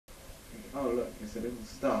Oh look, it's a little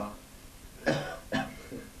star.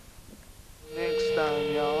 Next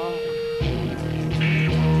time, y'all.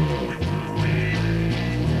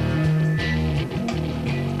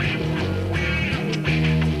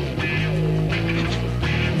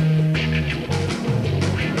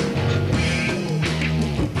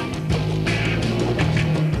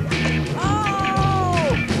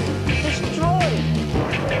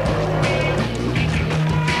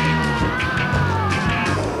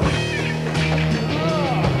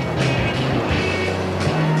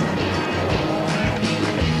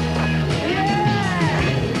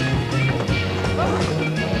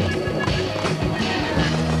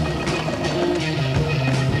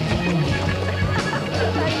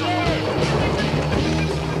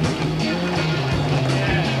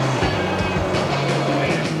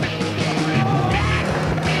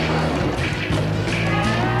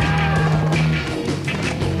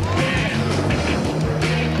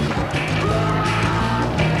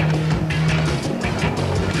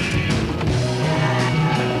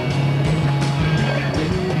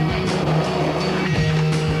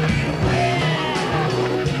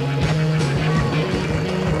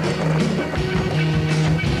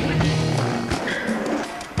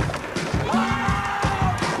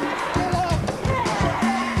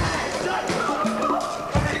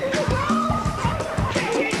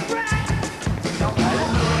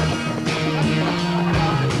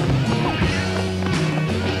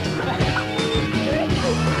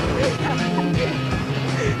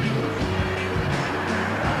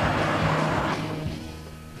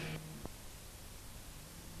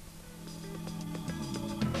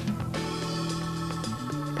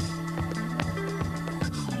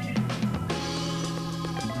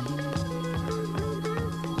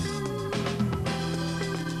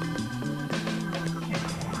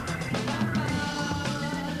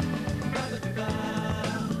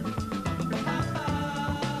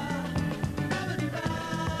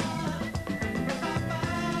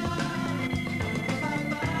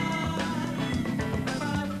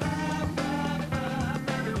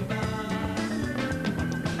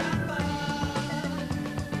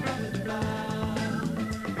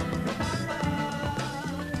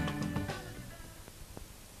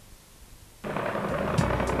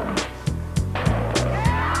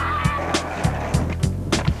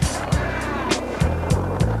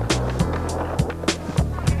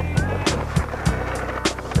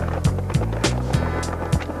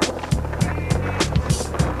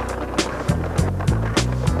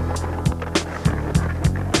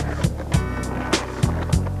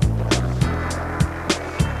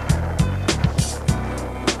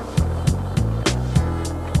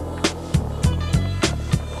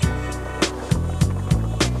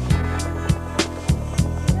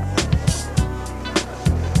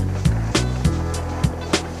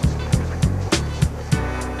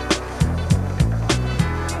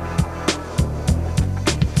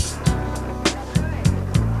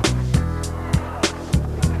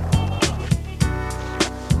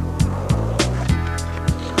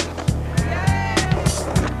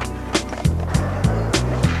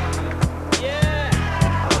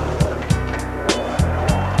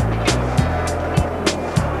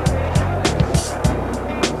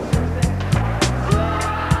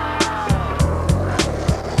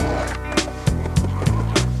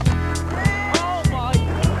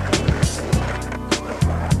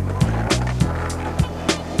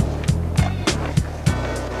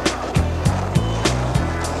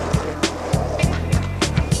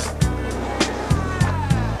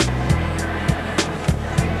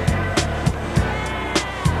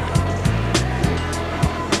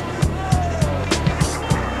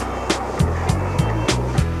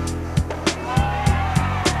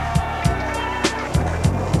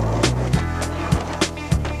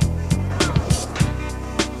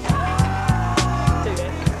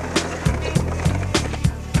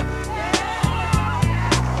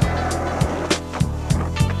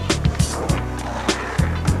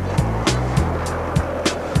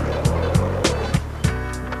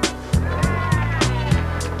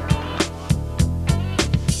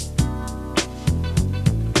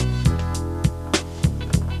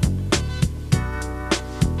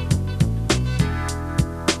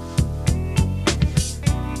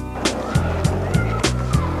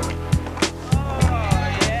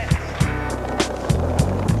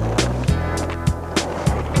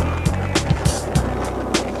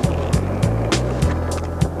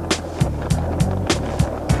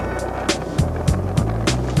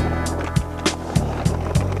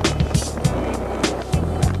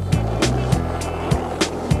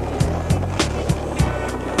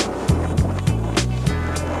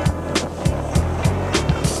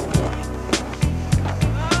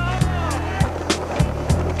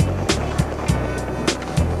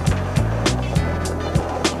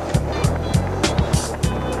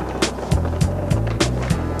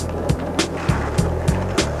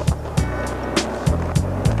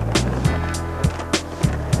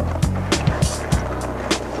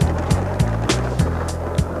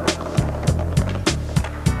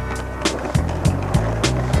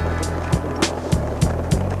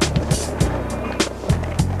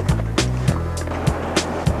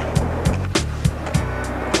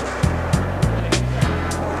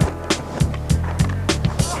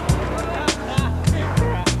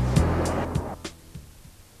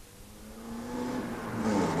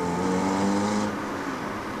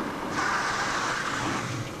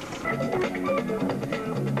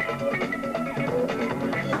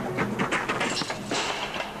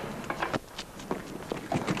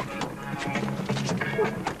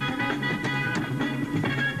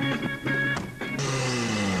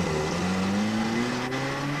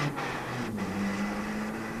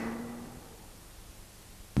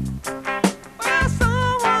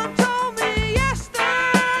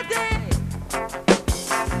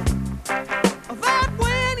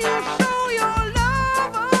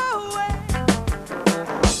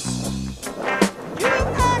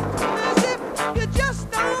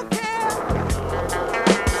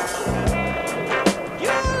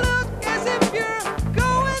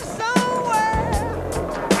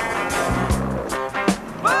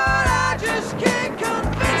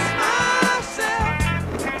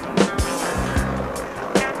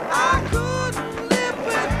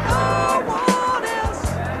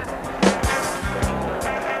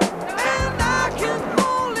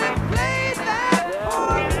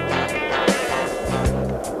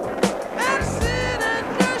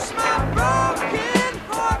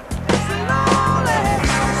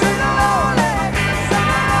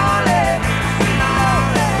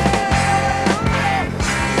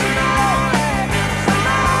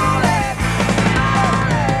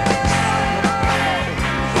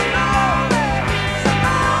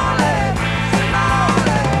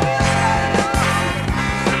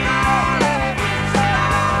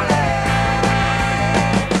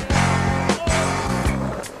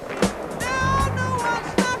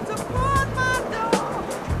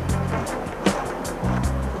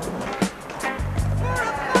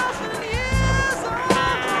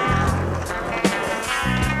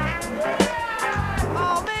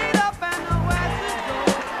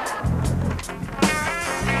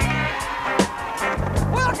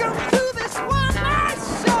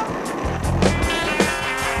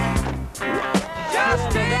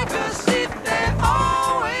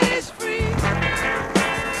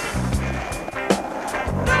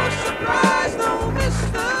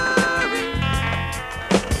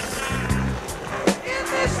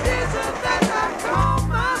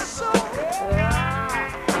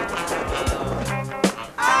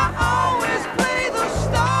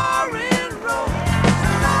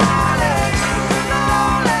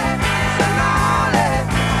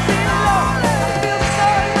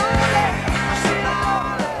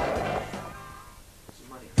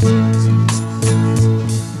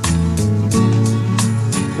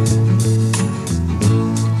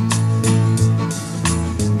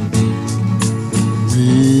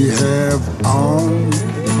 We have all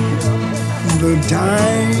the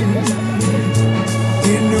time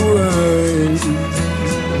in the world,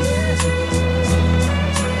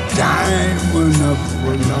 time enough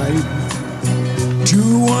for life to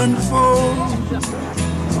unfold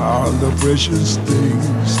all the precious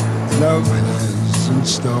things love has in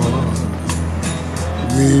store.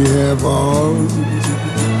 We have all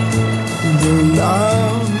the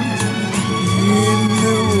love in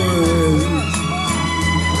the world.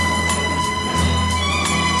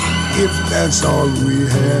 If that's all we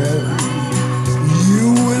have, you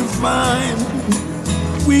will find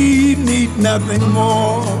we need nothing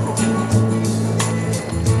more.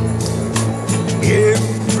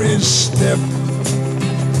 Every step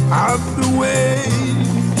of the way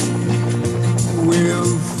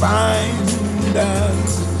will find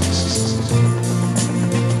us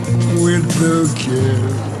with the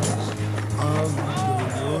cares of the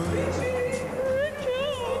world.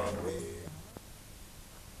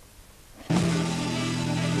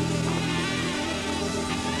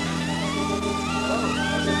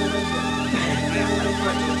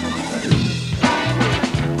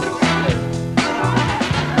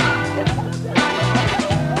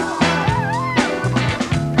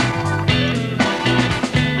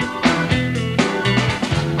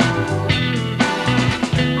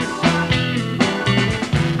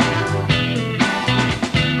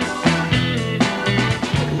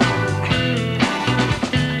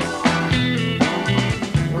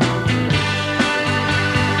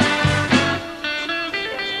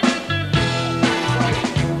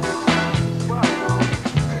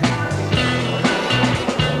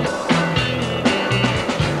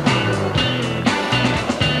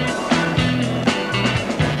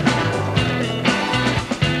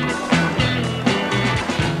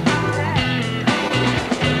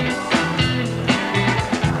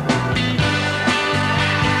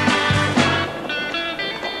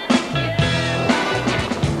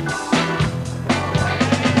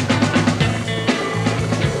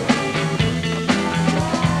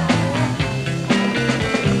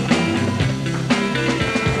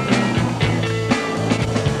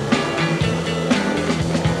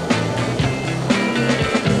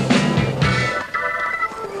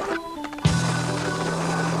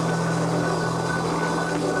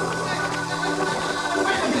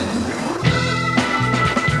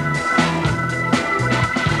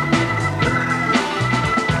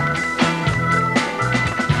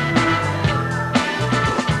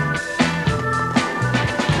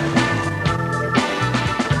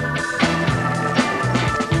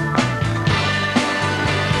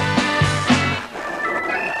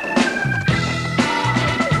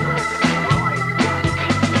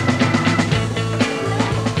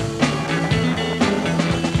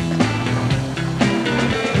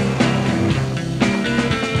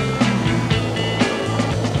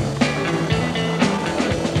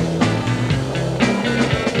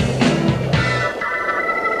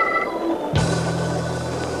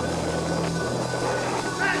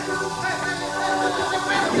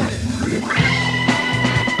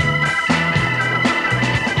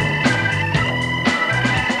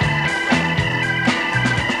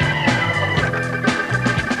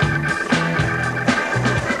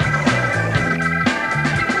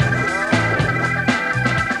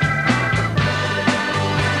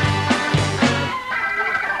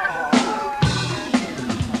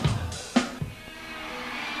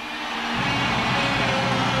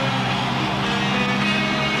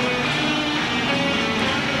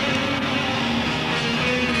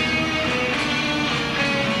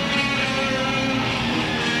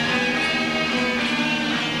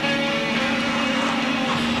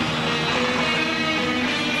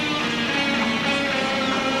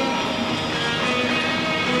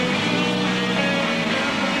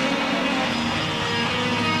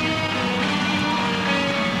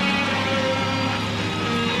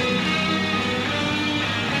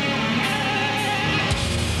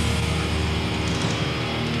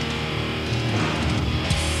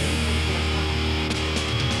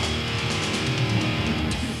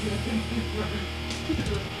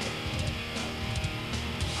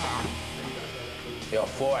 You're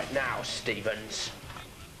for it now, Stevens.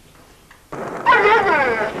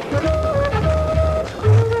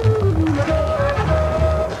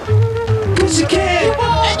 Cause you can,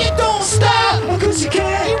 and you don't stop. Cause you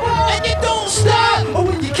can, and you don't stop. Or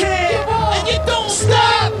when you can, and you don't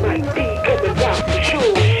stop. I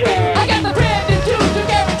got the brand new dude, you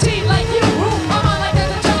guaranteed like you. I'm on like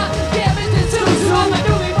there's a job, yeah, Mr. Zeus. So I'm a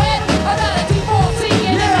newlywed, another T4C,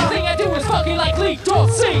 and everything I do is fucking like Lee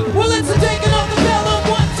Dorsey. Well, it's a taking off the bell of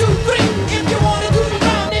 1, 2, 3. If you wanna do the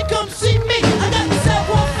round, then come see me. I got the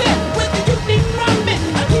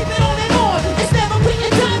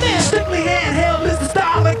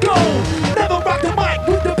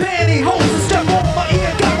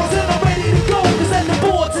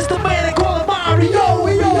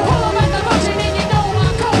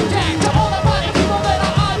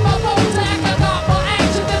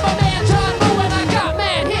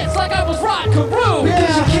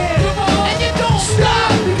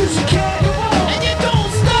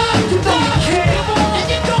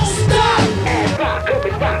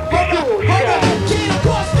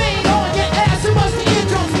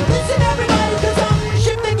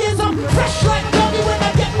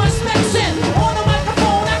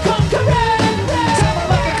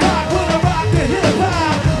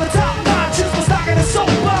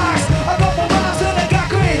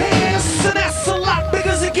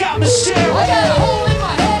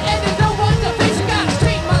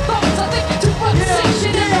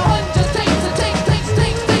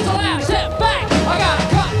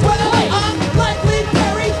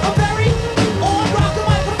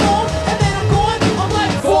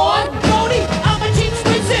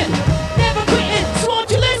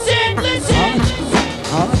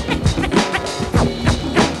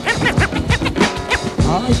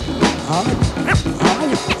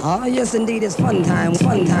Oh, yes, indeed, it's fun time,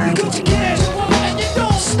 fun time. Get your cash, and you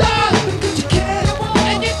don't stop. Get your cash,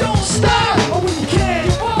 and you don't stop. Oh, when you can,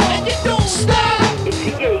 and you don't stop. It's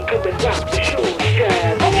the A coming rock the show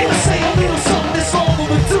shine. I wanna say a little something that's all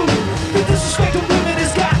overdue. The disrespect of women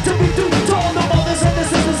has got to be due to all the mothers and the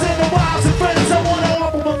sisters and the wives and friends. I wanna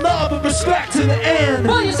offer my love and respect to the end.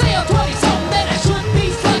 Well, you say I'm 20-something, then I should be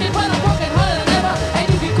slugging, but I'm broken harder than ever. And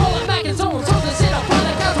you can call it back and so and so to sit up on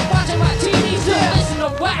the couch and watching my TV. Still listen to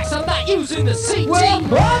wax, I'm not using the CT. Well, I'm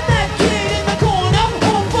that kid in the corner,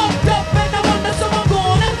 all fucked up, and I wonder so I'm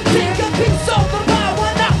gonna take a piece of the pie.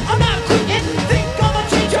 Why not? I'm not quitting. Think I'ma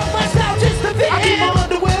change up my style just to fit in. I keep my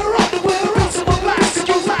underwear, else I'm a black,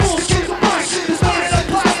 excuse my excuse my it's not in a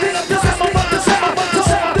plastic, I'm just my mind, just my mind,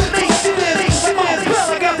 just how the nation is. I'm on the bell,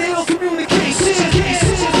 I got the ill communication.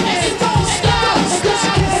 And it don't stop,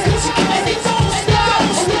 and it don't stop,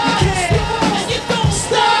 and you don't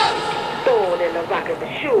stop. Throwing in the rock of the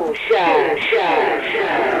shoe shine, shine,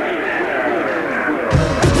 shine.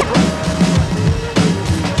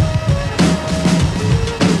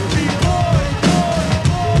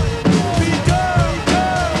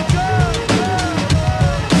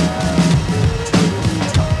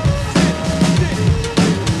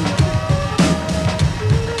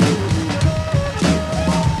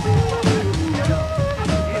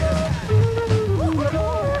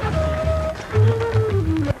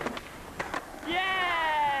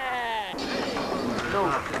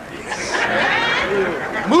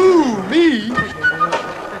 Move me. Just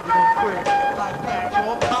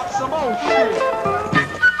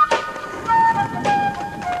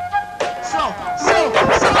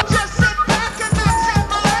sit back and relax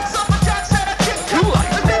my legs on my jack said I kick you.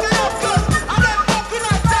 And dig it up, cause I get funky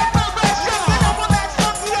like that, my red shirt. And I'm on that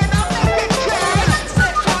funky and I make it kick.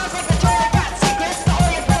 Sex cars like a toy, got secrets. The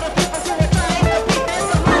only for the people who are trying to beat this.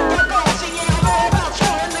 I'm like that bullshit, yeah, I'm all about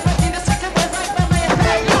showing liberty. The second was like my man,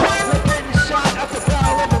 hey, yo. Like getting shot at the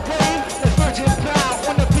barrel of the brain. The virgin pound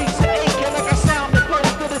when the beats are aching like a sound that goes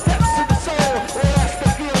to the depths of the soul. Well, that's the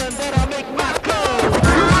feeling that I make my code.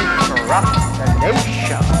 Rock the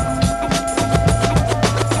nation.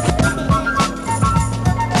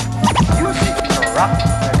 Music to rock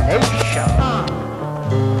the nation.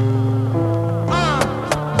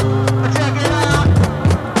 Check it out.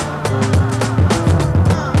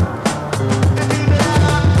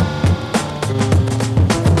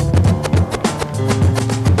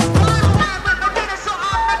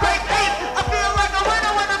 I feel like a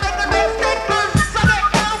winner when I make the mistake. So that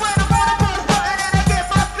down when I wanna push button and I get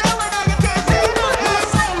my feeling and you can't say nothing.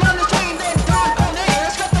 So on the train, then dark on the air.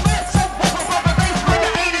 Got the red so bubble bass like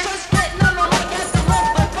an 80s. Just spitting on the mic as the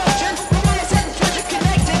love of function. The way it's hitting treasure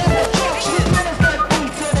connected in the junction. Winners got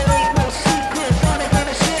beats and it ain't no secret. Gonna get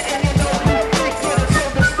a shit and you know who freak it. So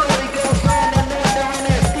the story goes on and on and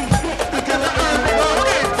as these bits until the underground.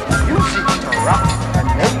 Music to rock the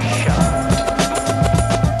nation.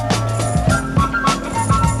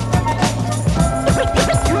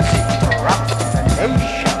 Music to rock the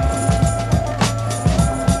nation.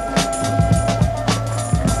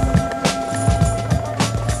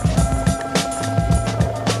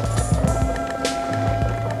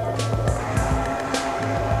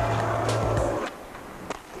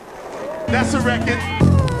 That's a record.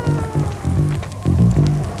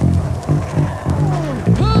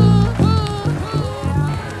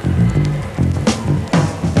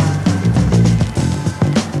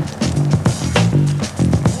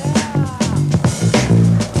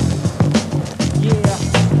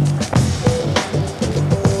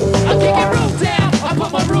 I kick it root down, I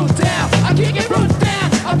put my root down. I kick it root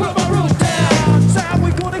down, I put my root down. So how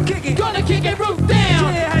we gonna kick it? Gonna kick it root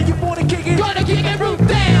down. Yeah, how you wanna kick it? Gonna kick it root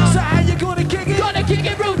down. So how you gonna kick it? Gonna kick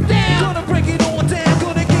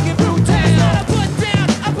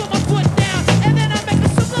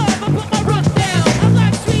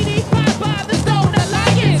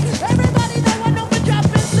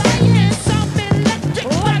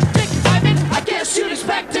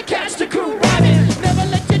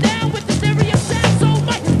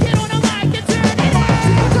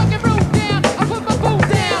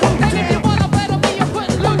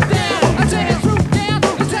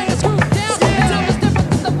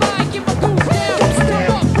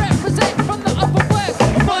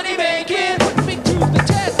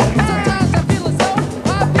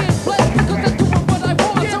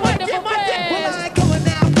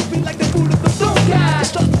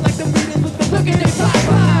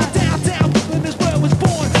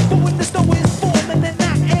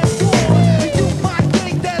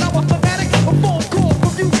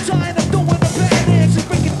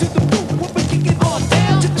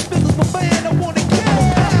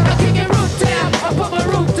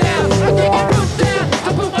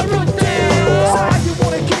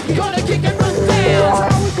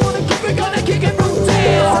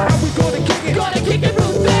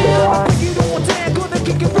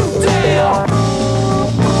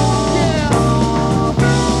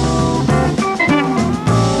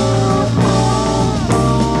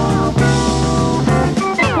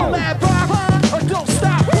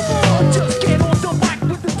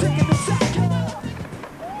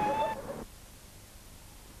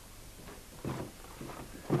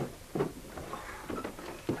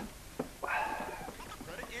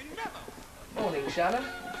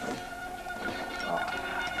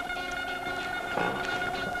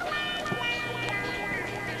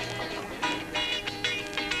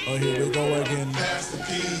Oh, here we go again. Pass the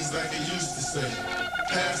peas like it used to say.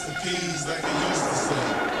 Pass the peas like it used to say.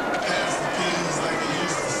 Pass the peas like it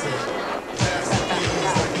used to say. Pass the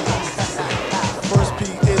peas like it used to say. First P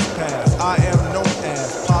is pass. I am known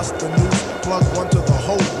as Pasta News. Plug one to the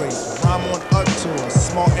whole race. Rhyme on tour,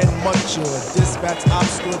 smart and mature. Dispatch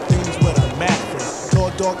obscure things with a mattress.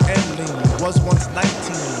 Tall, dog, and lean. Was once 19.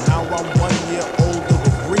 Now I'm 1 year older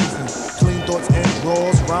with reason. Clean thoughts and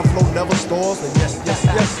draws. Rhyme flow never stalls. And yes,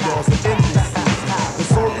 y'all's an endless season. The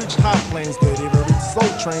soul reached high planes, could even reach Soul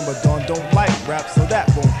Train, but Dawn don't like rap, so that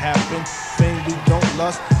won't happen. Fame we don't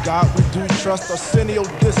lust, God we do trust. Arsenio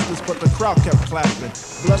distance, but the crowd kept clapping.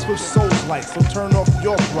 Blessed with souls light, so turn off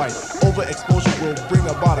your bright. Overexposure will bring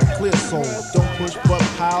about a clear soul. Don't push but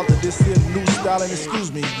pile to this here new style. And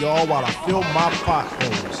excuse me, y'all, while I fill my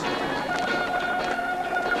potholes.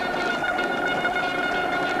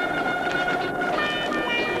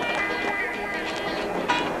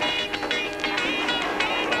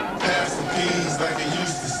 Like it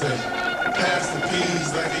used to say. Pass the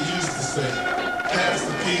peas like it used to say. Pass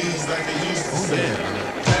the peas like it used to say.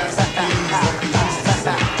 Pass the peas like it used to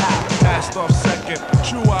say. Passed off second,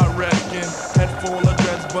 true I reckon. Head full of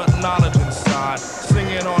dreads but knowledge inside.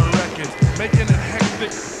 Singing on records, making it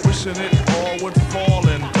hectic. Wishing it all would fall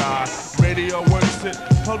and die. Radio works it,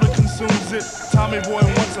 public consumes it. Tommy Boy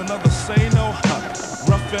wants another say no.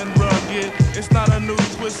 Rough and rugged, it's not a new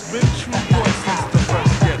twist. Been true boy since the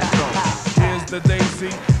first get go. The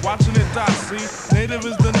daisy, watching it die, see. Native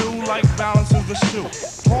is the new, like balance is the shoe.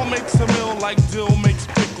 Paul makes a meal like dill makes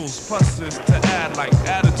pickles. Pluses to add, like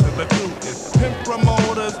added to the crew. It's pimp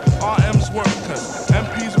promoters, RM's workers,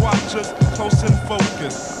 MP's watchers, close in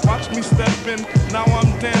focus. Watch me step in, now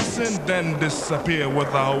I'm dancing, then disappear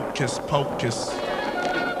with a hocus pocus.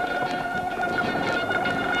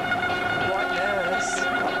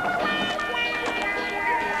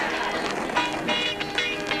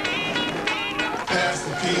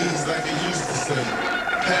 Like it used to say.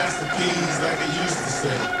 Pass the peas like it used to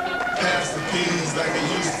say. Pass the peas like it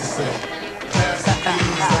used to say. Pass the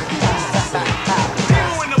peas like it used to say.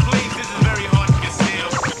 People in the place, this is very hard to conceal.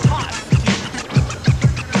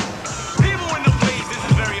 People in the place, this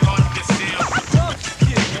is very hard to conceal.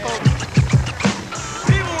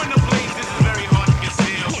 People in the place, this is very hard to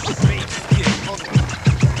conceal.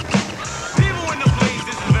 People in the place,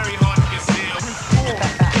 this is very hard to conceal.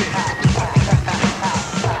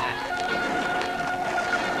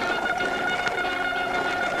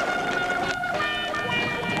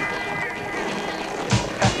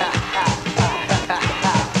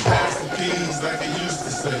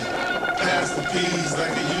 Peas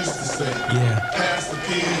like it used to say. Yeah. Pass the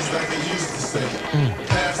peas like it used to say.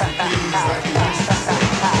 Pass the peas like it used to say.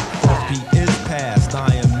 First beat is passed, I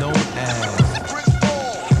am known as.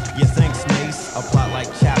 Yeah, thanks, Mace. A plot like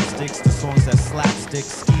chapsticks, the songs that slapstick,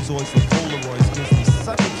 schizoids and Polaroids gives me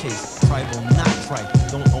such a case. Tribal, not trite,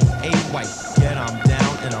 don't own a white. Yet I'm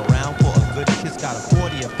down and around for a good kiss. Got a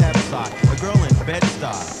 40 of pep side, a girl in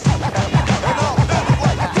Bed-Stuy.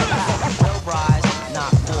 Will rise,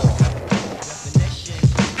 not fall.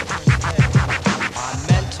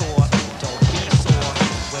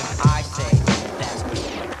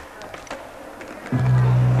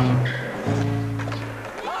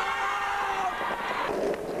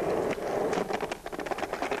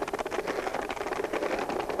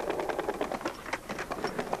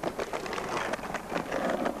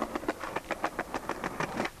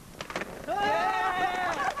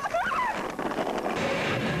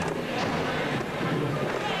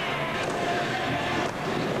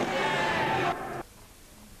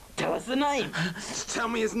 The name. Tell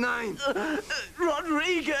me his name. Roderick.